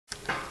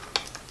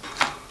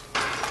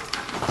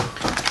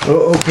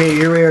Okay,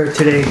 here we are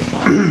today.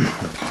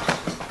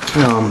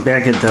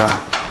 Back at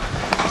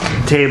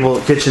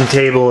the kitchen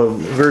table.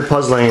 Very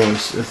puzzling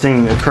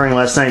thing occurring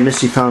last night.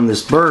 Misty found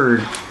this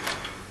bird,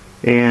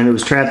 and it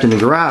was trapped in the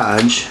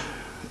garage.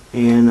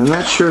 And I'm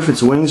not sure if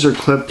its wings are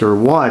clipped or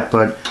what,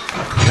 but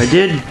I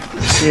did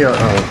see a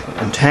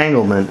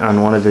entanglement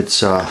on one of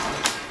its.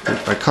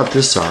 I cut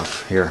this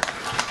off here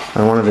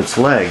on one of its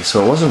legs,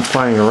 so it wasn't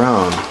flying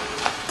around.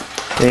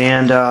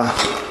 And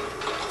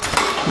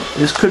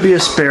this could be a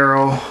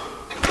sparrow.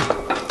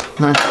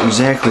 Not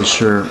exactly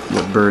sure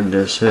what bird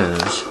this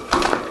is,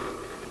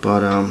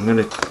 but I'm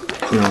gonna,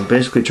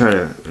 basically try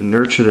to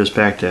nurture this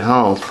back to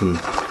health. And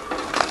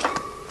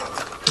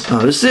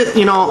this is,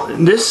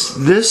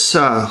 this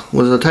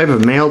was a type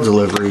of mail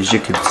delivery, as you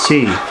could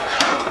see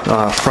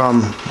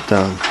from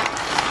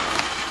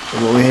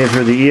what we have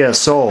here, the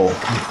ESO,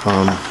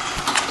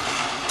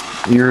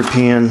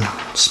 European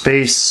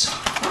Space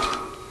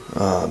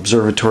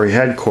Observatory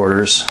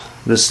headquarters.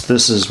 This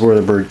is where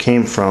the bird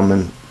came from,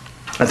 and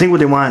I think what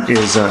they want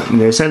is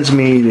they sent to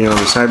me, the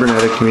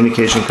cybernetic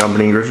communication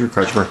company, Richard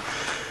Kretschmer,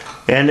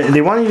 and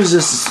they want to use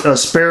this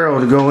sparrow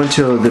to go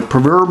into the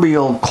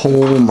proverbial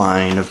coal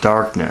mine of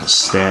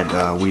darkness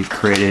that we've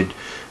created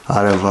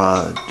out of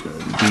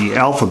the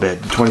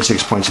alphabet, the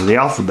 26 points of the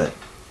alphabet.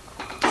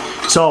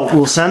 So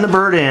we'll send the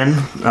bird in.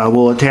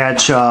 We'll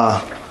attach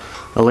a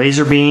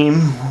laser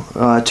beam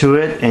to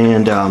it,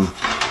 and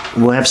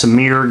we'll have some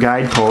mirror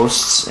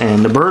guideposts,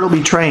 and the bird will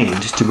be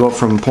trained to go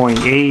from point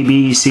A,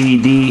 B,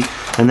 C, D,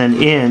 and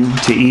then in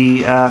to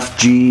E, F,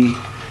 G,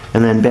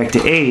 and then back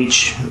to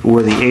H,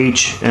 where the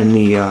H and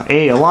the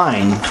A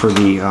align for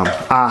the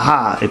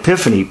aha,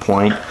 epiphany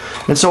point,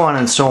 and so on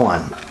and so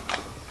on.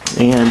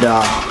 And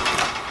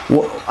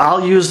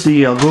I'll use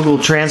the Google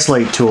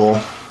Translate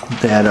tool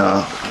that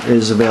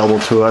is available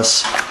to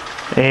us,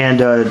 and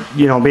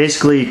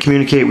basically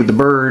communicate with the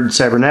bird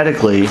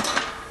cybernetically.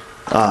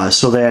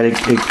 So that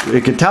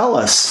it could tell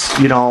us,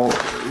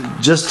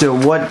 just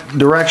what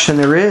direction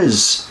there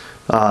is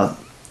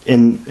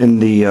in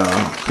the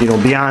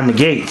beyond the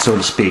gate, so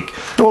to speak.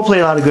 And we'll play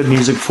a lot of good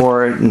music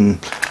for it, and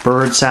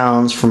bird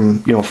sounds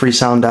from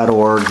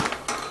freesound.org.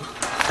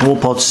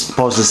 We'll post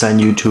this on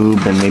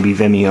YouTube and maybe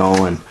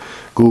Vimeo and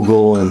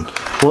Google, and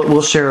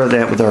we'll share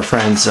that with our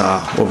friends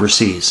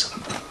overseas.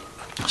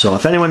 So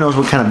if anyone knows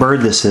what kind of bird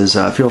this is,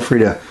 feel free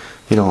to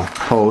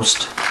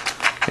post,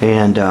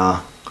 and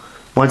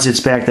once it's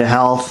back to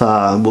health,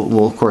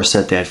 we'll of course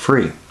set that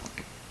free.